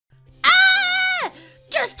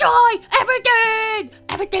Destroy everything!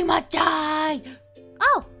 Everything must die!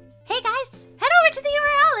 Oh, hey guys, head over to the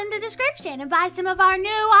URL in the description and buy some of our new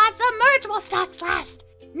awesome merch while stocks last.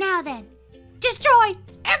 Now then, destroy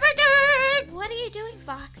everything! What are you doing,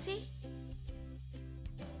 Foxy?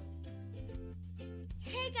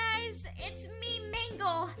 Hey guys, it's me,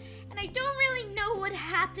 Mangle, and I don't really know what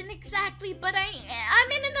happened exactly, but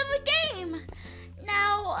I'm in another game.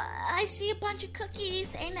 Now, I see a bunch of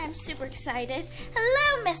cookies, and I'm super excited.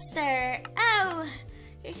 Hello, mister. Oh,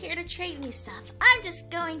 you're here to trade me stuff. I'm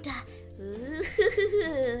just going to... Ooh,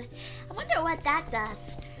 I wonder what that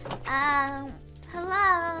does.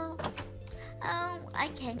 Hello? I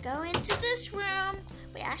can't go into this room.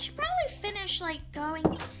 Wait, I should probably finish, going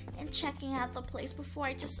and checking out the place before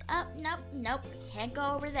I just... Oh, nope, can't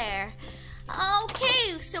go over there.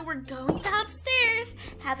 Okay, so we're going downstairs,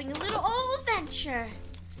 having a little old adventure.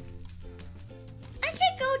 I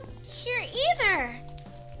can't go here either.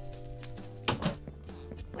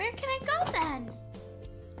 Where can I go then?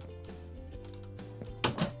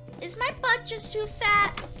 Is my butt just too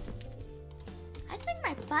fat? I think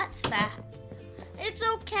my butt's fat. It's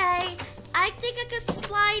okay. I think I could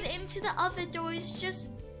slide into the other doors just...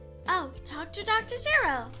 Oh, talk to Dr.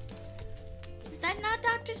 Zero. Is that not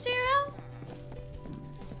Dr. Zero?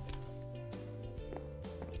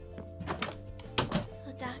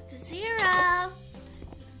 Oh, Dr. Zero.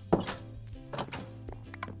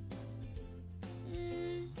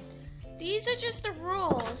 These are just the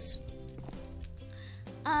rules.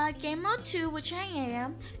 Game mode 2, which I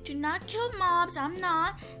am. Do not kill mobs, I'm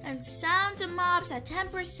not. And sounds of mobs at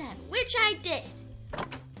 10%, which I did.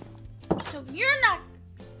 So you're not...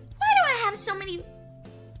 Why do I have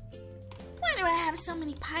so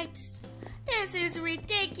many pipes? This is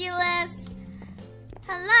ridiculous.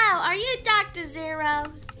 Hello, are you Dr. Zero?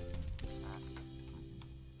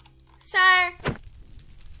 Sir,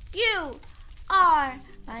 you are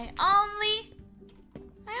my only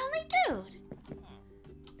dude.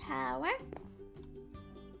 Power.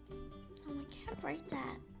 Oh, I can't break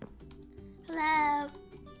that. Hello.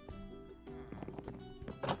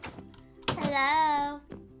 Hello.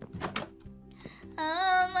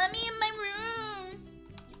 Oh, let me in my room.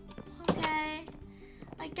 Okay.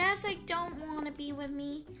 I guess I don't want to be with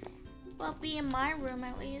me. Well, be in my room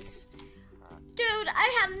at least. Dude, I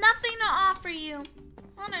have nothing to offer you.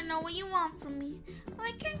 I don't know what you want from me.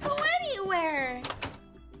 I can't go anywhere.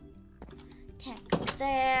 Can't go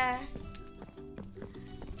there.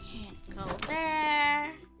 Can't go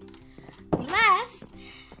there. Unless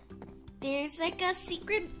there's a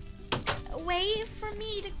secret way for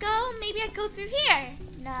me to go. Maybe I go through here.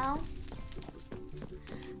 No.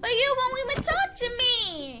 But you won't even talk to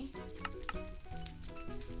me.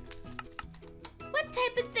 What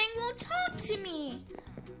type of thing won't talk to me?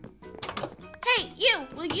 Hey, you!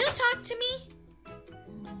 Will you talk to me?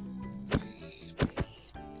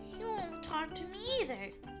 You won't talk to me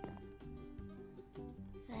either.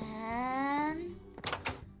 Then...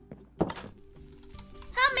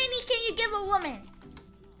 How many can you give a woman?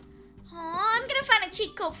 Oh, I'm gonna find a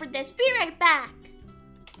cheat code for this. Be right back.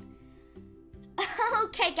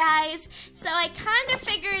 Okay, guys. So I kind of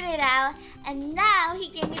figured it out. And now he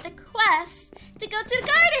gave me the quest to go to the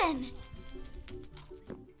garden.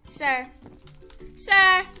 Sir,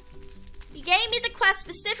 you gave me the quest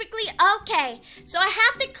specifically? Okay, so I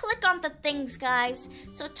have to click on the things, guys.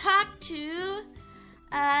 So talk to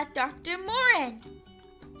Dr. Morin.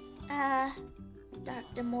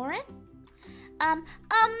 Dr. Morin?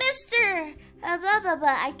 Mr. Blah, blah,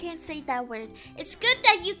 blah. I can't say that word. It's good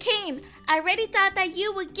that you came. I already thought that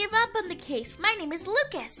you would give up on the case. My name is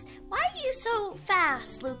Lucas. Why are you so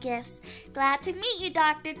fast, Lucas? Glad to meet you,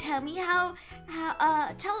 Doctor. Tell me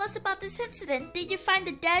tell us about this incident. Did you find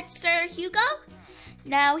the dead Sir Hugo?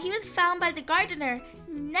 No, he was found by the gardener,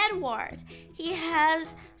 Nedward. He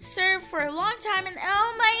has served for a long time and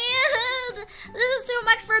oh my, this is too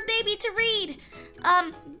much for a baby to read.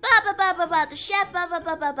 The chef,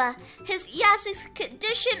 his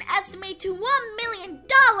condition estimated to $1 million.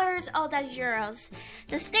 Oh, that's euros.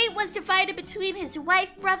 The estate was divided between his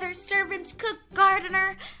wife, brother, servants, cook,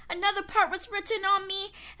 gardener. Another part was written on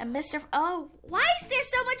me and Mr. Oh, why is there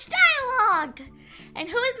so much dialogue? And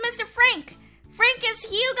who is Mr. Frank? Frank is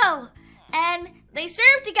Hugo, and they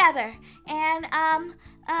served together. And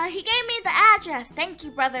he gave me the address. Thank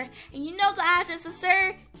you, brother. And you know the address of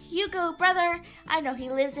Sir Hugo, brother. I know he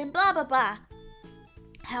lives in blah blah blah.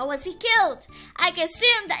 How was he killed? I can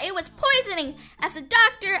assume that it was poisoning. As a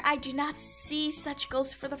doctor, I do not see such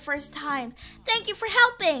ghosts for the first time. Thank you for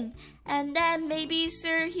helping. And then maybe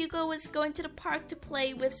Sir Hugo was going to the park to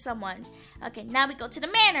play with someone. Okay, now we go to the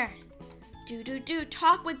manor.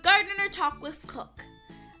 Talk with gardener, talk with cook.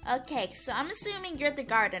 Okay, so I'm assuming you're the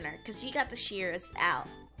gardener because you got the shears out.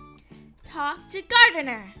 Talk to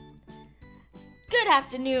gardener. Good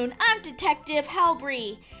afternoon, I'm Detective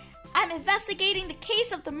Halbree. I'm investigating the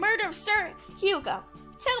case of the murder of Sir Hugo.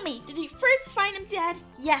 Tell me, did you first find him dead?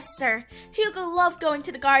 Yes, sir. Hugo loved going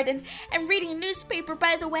to the garden and reading a newspaper.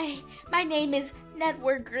 By the way, my name is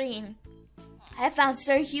Nedward Green. I found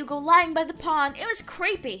Sir Hugo lying by the pond. It was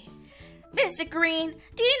creepy. Mr. Green,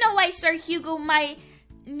 do you know why Sir Hugo might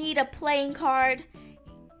need a playing card?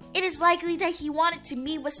 It is likely that he wanted to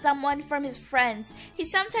meet with someone from his friends. He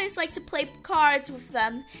sometimes liked to play cards with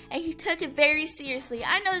them, and he took it very seriously.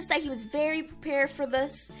 I noticed that he was very prepared for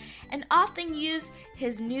this, and often used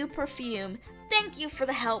his new perfume. Thank you for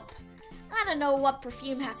the help. I don't know what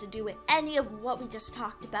perfume has to do with any of what we just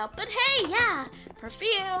talked about, but hey, yeah,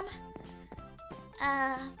 perfume.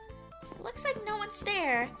 Looks like no one's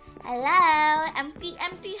there. Hello, empty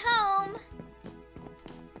home.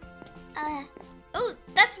 Oh,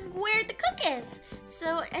 that's where the cook is.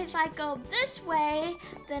 So if I go this way,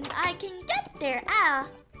 then I can get there.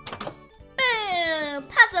 Boom!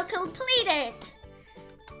 Puzzle completed.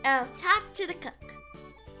 Oh, talk to the cook.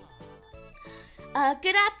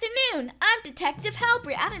 Good afternoon. I'm Detective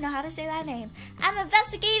Halbree. I don't know how to say that name. I'm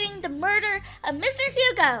investigating the murder of Mr.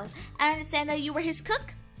 Hugo. I understand that you were his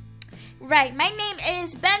cook? Right, my name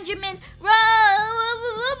is Benjamin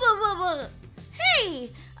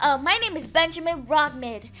Hey! My name is Benjamin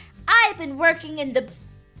Rodmid. I've been working in the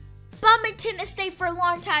Bummington estate for a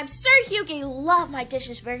long time. Sir Hugo loved my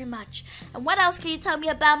dishes very much. And what else can you tell me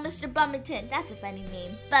about Mr. Bummington? That's a funny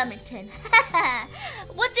name, Bummington.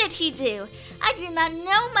 What did he do? I do not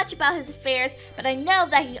know much about his affairs, but I know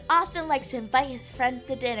that he often likes to invite his friends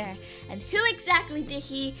to dinner. And who exactly did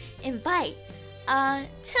he invite?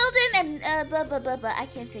 Tilden and I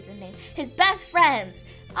can't say the name. His best friends,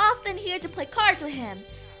 often here to play cards with him,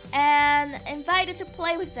 and invited to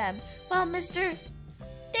play with them. Well, Mr.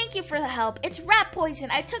 Thank you for the help. It's rat poison.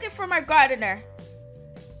 I took it from our gardener.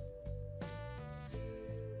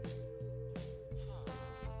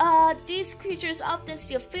 These creatures often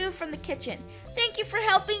steal food from the kitchen. Thank you for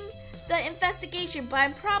helping the investigation, but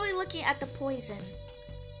I'm probably looking at the poison.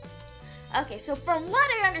 Okay, so from what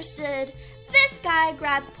I understood, this guy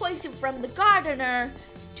grabbed poison from the gardener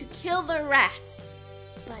to kill the rats.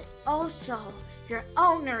 But also, your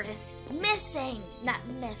owner is missing. Not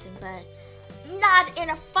missing, but not in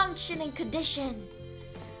a functioning condition.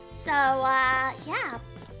 So, yeah.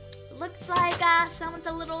 Looks like, someone's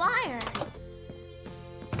a little liar.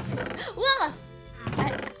 Whoa!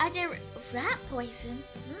 I did rat poison.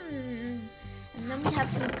 And then we have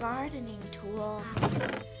some gardening tools.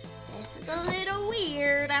 This is a little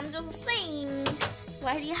weird, I'm just saying.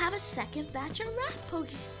 Why do you have a second batch of rat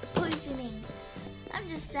poisoning? I'm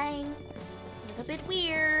just saying. A little bit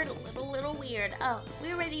weird, a little weird. Oh,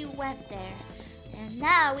 we already went there. And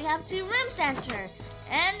now we have 2 rooms to enter.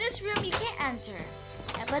 And this room you can't enter.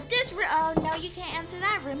 But this room, oh no, you can't enter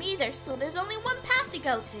that room either. So there's only one path to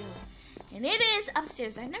go to. And it is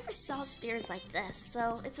upstairs. I never saw stairs like this.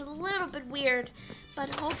 So it's a little bit weird,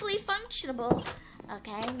 but hopefully functionable.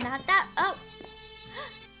 Okay, not that, oh.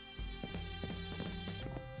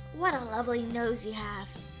 What a lovely nose you have.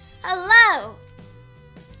 Hello,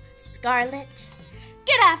 Scarlet.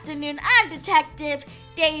 Good afternoon, I'm Detective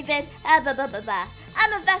David, I'm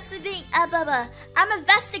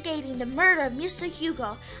investigating the murder of Mr.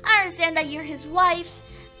 Hugo. I understand that you're his wife.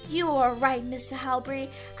 You are right, Mr. Halbree.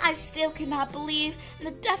 I still cannot believe in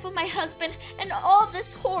the death of my husband and all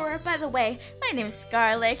this horror. By the way, my name is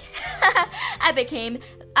Scarlet. I became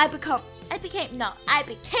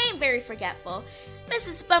very forgetful.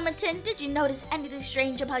 Mrs. Bummington, did you notice anything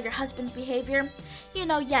strange about your husband's behavior? You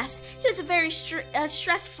know, yes, he was very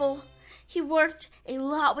stressful. He worked a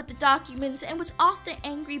lot with the documents and was often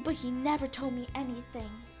angry, but he never told me anything.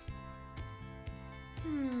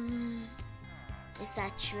 Is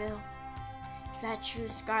that true? Is that true,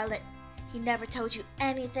 Scarlet? He never told you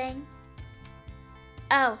anything?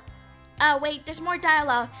 Oh, wait, there's more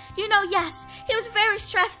dialogue. You know, yes, he was very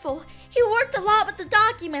stressful. He worked a lot with the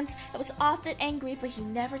documents and was often angry, but he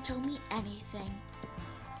never told me anything.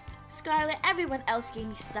 Scarlet, everyone else gave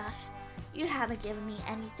me stuff. You haven't given me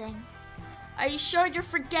anything. Are you sure you're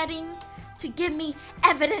forgetting to give me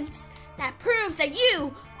evidence that proves that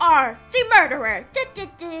you are the murderer?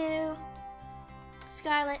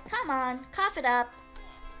 Scarlet, come on, cough it up.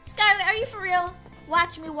 Scarlet, are you for real?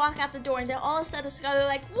 Watch me walk out the door and then all of a sudden Scarlet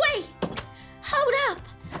like, wait, hold up.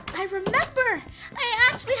 I remember, I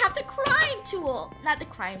actually have the crime tool. Not the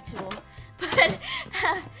crime tool, but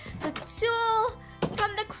the tool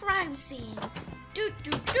from the crime crime scene. Do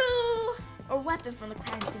do do. Or weapon from the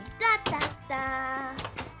crime scene. Da da da.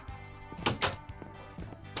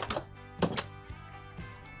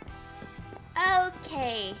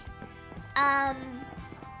 Okay.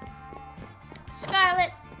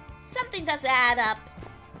 Scarlet, something doesn't add up.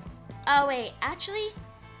 Oh wait, actually?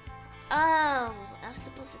 Oh, I was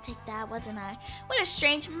supposed to take that, wasn't I? What a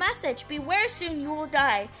strange message. Beware, soon you will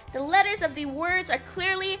die. The letters of the words are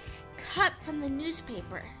clearly cut from the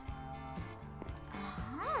newspaper.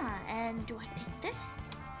 And do I take this?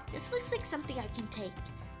 This looks like something I can take.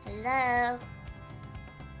 Hello?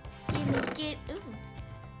 Ooh.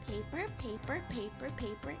 Paper, paper, paper,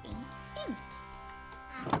 paper, ink, ink.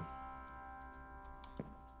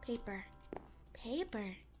 Paper,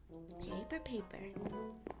 paper, paper, paper.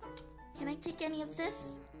 Can I take any of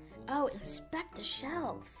this? Oh, inspect the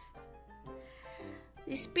shelves.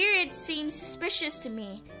 The spirit seems suspicious to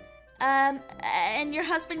me. And your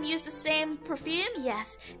husband used the same perfume?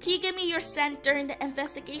 Yes. Can you give me your scent during the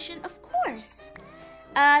investigation? Of course.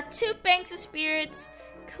 2 banks of spirits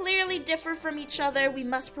clearly differ from each other. We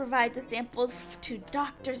must provide the sample to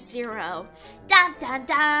Dr. Zero. Dun dun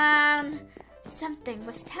dun! Something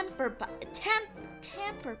was tampered by.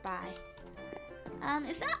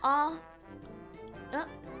 Is that all? Oh,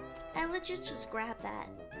 I legit just grab that.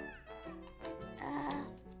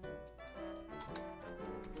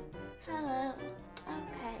 Hello.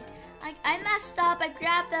 Okay. I messed up. I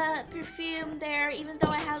grabbed the perfume there, even though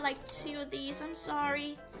I had like 2 of these. I'm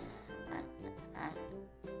sorry.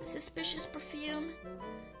 Suspicious perfume.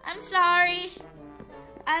 I'm sorry.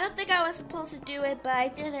 I don't think I was supposed to do it, but I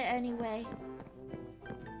did it anyway.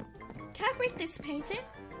 Can I break this painting?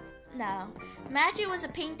 No. Imagine it was a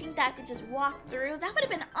painting that I could just walk through. That would have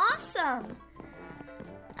been awesome.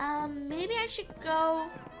 Maybe I should go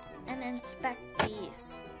and inspect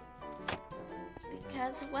these.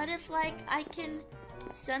 Because what if, like, I can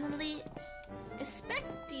suddenly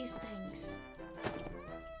inspect these things?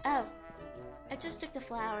 Oh, I just took the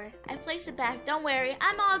flower. I placed it back. Don't worry,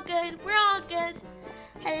 I'm all good. We're all good.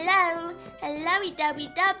 Hello, hello-y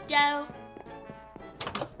dubby dub do.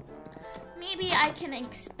 Maybe I can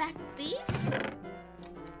inspect these.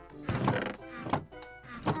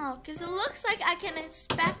 Oh, because it looks like I can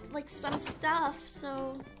inspect like some stuff.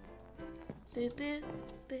 So, boo boo,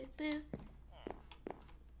 boo boo.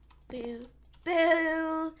 Boo.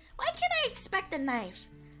 Boo. Why can't I expect a knife?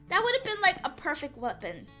 That would have been like a perfect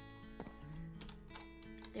weapon.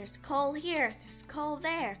 There's coal here. There's coal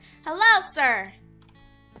there. Hello, sir.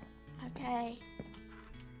 Okay.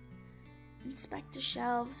 Inspect the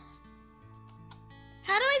shelves.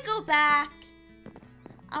 How do I go back?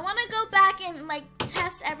 I want to go back and like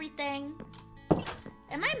test everything.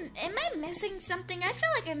 Am I missing something? I feel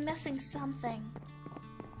like I'm missing something.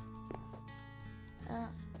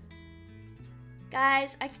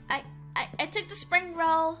 Guys, I took the spring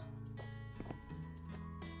roll.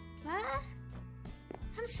 What?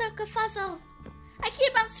 I'm so confuzzled. I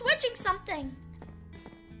keep on switching something.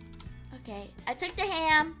 Okay, I took the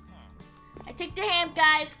ham. I took the ham,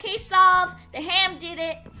 guys. Case solved. The ham did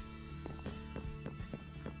it.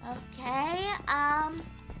 Okay,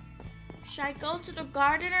 should I go to the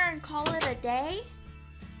gardener and call it a day?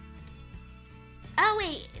 Oh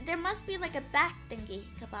wait, there must be like a back thingy,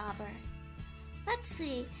 kabobber. Let's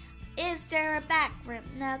see. Is there a back room?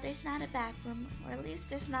 No, there's not a back room. Or at least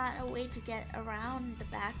there's not a way to get around the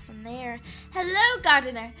back from there. Hello,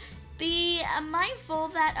 gardener. Be mindful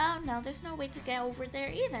that... Oh, no, there's no way to get over there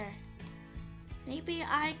either. Maybe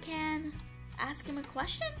I can ask him a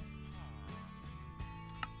question?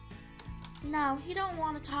 No, he don't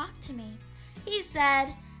want to talk to me. He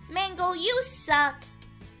said, Mangle, you suck.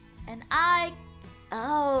 And I...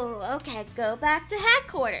 Oh, okay, go back to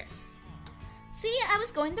headquarters. See, I was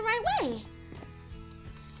going the right way.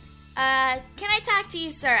 Can I talk to you,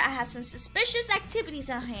 sir? I have some suspicious activities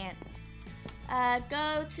on hand.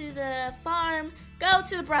 Go to the farm. Go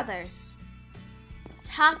to the brothers.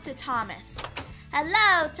 Talk to Thomas.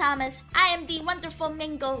 Hello, Thomas. I am the wonderful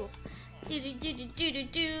Mangle. Do.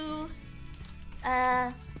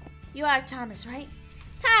 You are Thomas, right?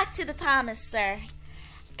 Talk to the Thomas, sir.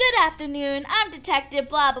 Good afternoon, I'm Detective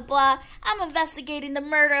blah blah blah. I'm investigating the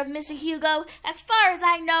murder of Mr. Hugo. As far as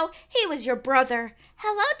I know, he was your brother.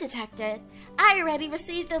 Hello, Detective. I already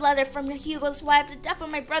received a letter from Hugo's wife. The death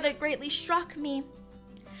of my brother greatly struck me.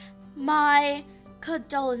 My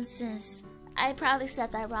condolences. I probably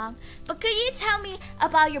said that wrong. But could you tell me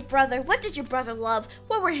about your brother? What did your brother love?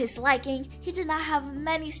 What were his liking? He did not have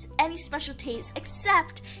any special tastes,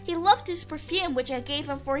 except he loved his perfume, which I gave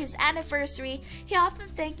him for his anniversary. He often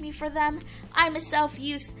thanked me for them. I myself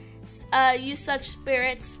use such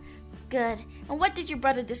spirits. Good. And what did your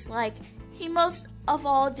brother dislike? He most of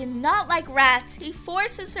all did not like rats. He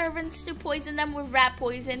forced his servants to poison them with rat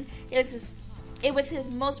poison. It was his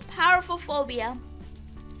most powerful phobia.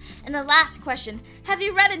 And the last question, have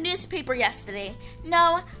you read a newspaper yesterday?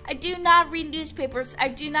 No, I do not read newspapers. I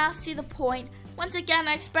do not see the point. Once again,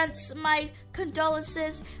 I express my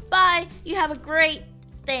condolences. Bye. You have a great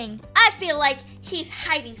thing. I feel like he's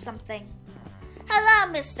hiding something.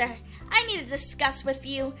 Hello, mister. I need to discuss with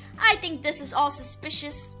you. I think this is all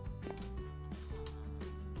suspicious.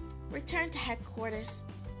 Return to headquarters.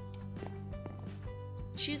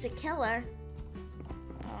 Choose a killer.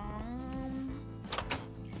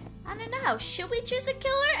 I don't know. Should we choose a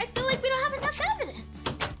killer? I feel like we don't have enough evidence.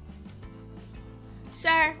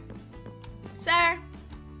 Sir. Sir.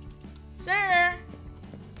 Sir.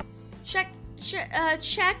 Check.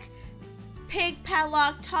 Pig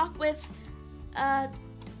padlock. Talk with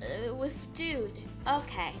dude.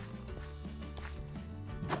 Okay.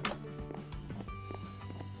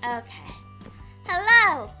 Okay.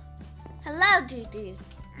 Hello. Hello, dude.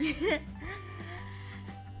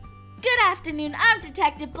 Good afternoon. I'm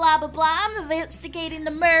Detective blah blah blah. I'm investigating the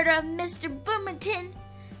murder of Mr. Boomerton.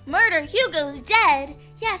 Murder? Hugo's dead.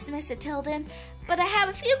 Yes, Mr. Tilden. But I have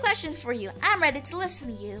a few questions for you. I'm ready to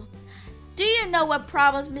listen to you. Do you know what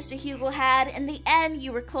problems Mr. Hugo had? In the end,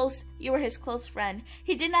 you were his close friend.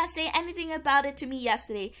 He did not say anything about it to me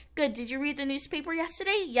yesterday. Good. Did you read the newspaper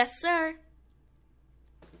yesterday? Yes, sir.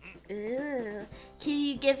 Ugh. Can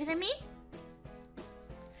you give it to me?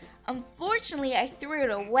 Unfortunately, I threw it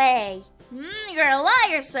away. You're a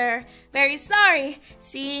liar, sir. Very sorry.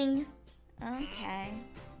 Okay.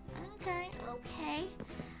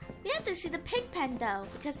 We have to see the pig pen, though,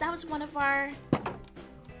 because that was one of our,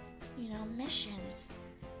 missions.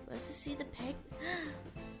 Was to see the pig.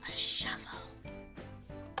 A shovel.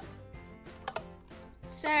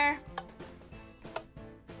 Sir.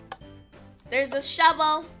 There's a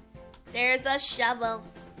shovel. There's a shovel.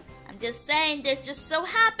 I'm just saying, there's just so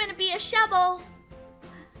happen to be a shovel.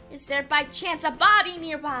 Is there by chance a body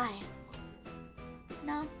nearby?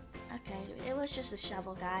 No? Okay, it was just a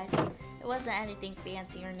shovel, guys. It wasn't anything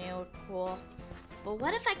fancy or new or cool. But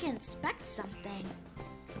what if I can inspect something?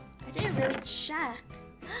 I didn't really check.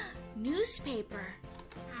 Newspaper.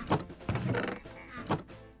 I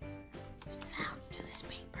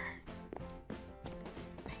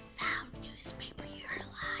found newspaper. You're a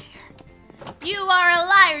liar. You are a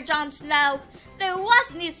liar, Jon Snow. There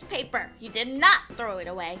was newspaper. You did not throw it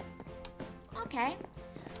away. Okay.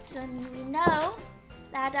 So we know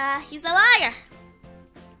that he's a liar.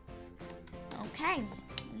 Okay.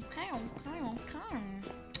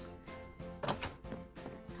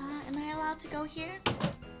 Am I allowed to go here?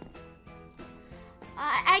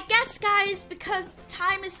 I guess, guys, because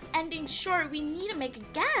time is ending short, we need to make a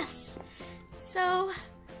guess. So,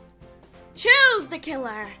 choose the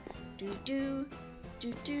killer.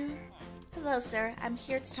 Hello, sir. I'm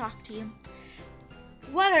here to talk to you.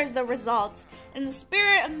 What are the results? In the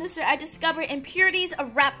spirit of Mr. I discovered impurities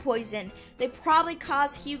of rat poison. They probably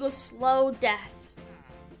caused Hugo's slow death.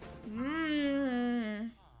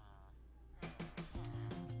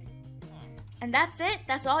 And that's it?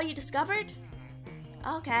 That's all you discovered?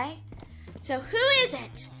 Okay. So who is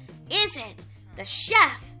it? Is it the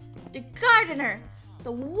chef, the gardener,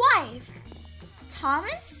 the wife,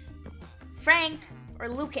 Thomas, Frank, or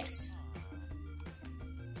Lucas?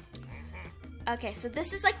 Okay, so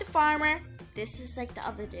this is like the farmer. This is like the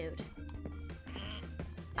other dude.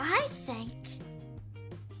 I think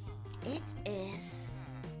it is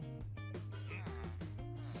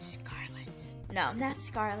Scarlet. No, not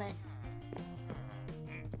Scarlet.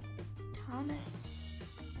 Thomas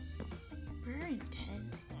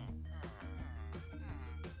Burrington.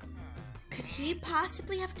 Could he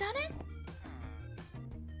possibly have done it?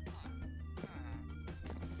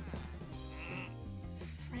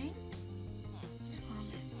 Frank?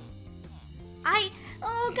 Thomas.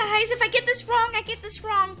 Oh guys, if I get this wrong, I get this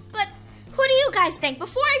wrong. But who do you guys think?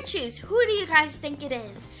 Before I choose, who do you guys think it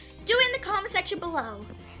is? Do it in the comment section below.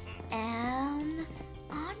 And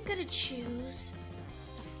I'm gonna choose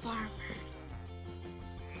the farmer.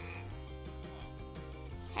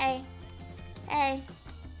 Hey.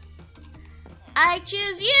 I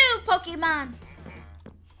choose you, Pokemon.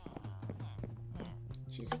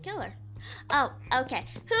 Choose a killer. Oh, okay.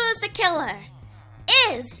 Who's the killer?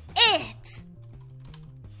 Is it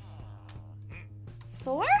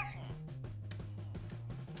Thor?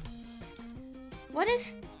 What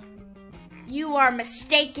if you are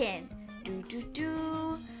mistaken?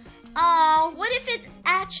 Oh, what if it's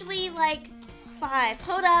actually like 5?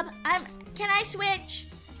 Hold up. Can I switch?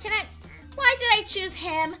 Why did I choose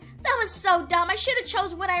him? That was so dumb. I should have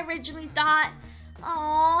chose what I originally thought.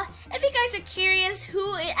 Aww. If you guys are curious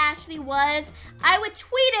who it actually was, I would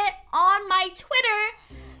tweet it on my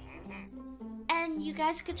Twitter. And you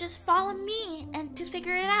guys could just follow me and to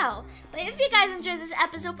figure it out. But if you guys enjoyed this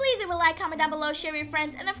episode, please leave a like, comment down below, share with your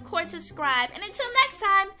friends, and of course subscribe. And until next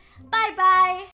time, bye-bye.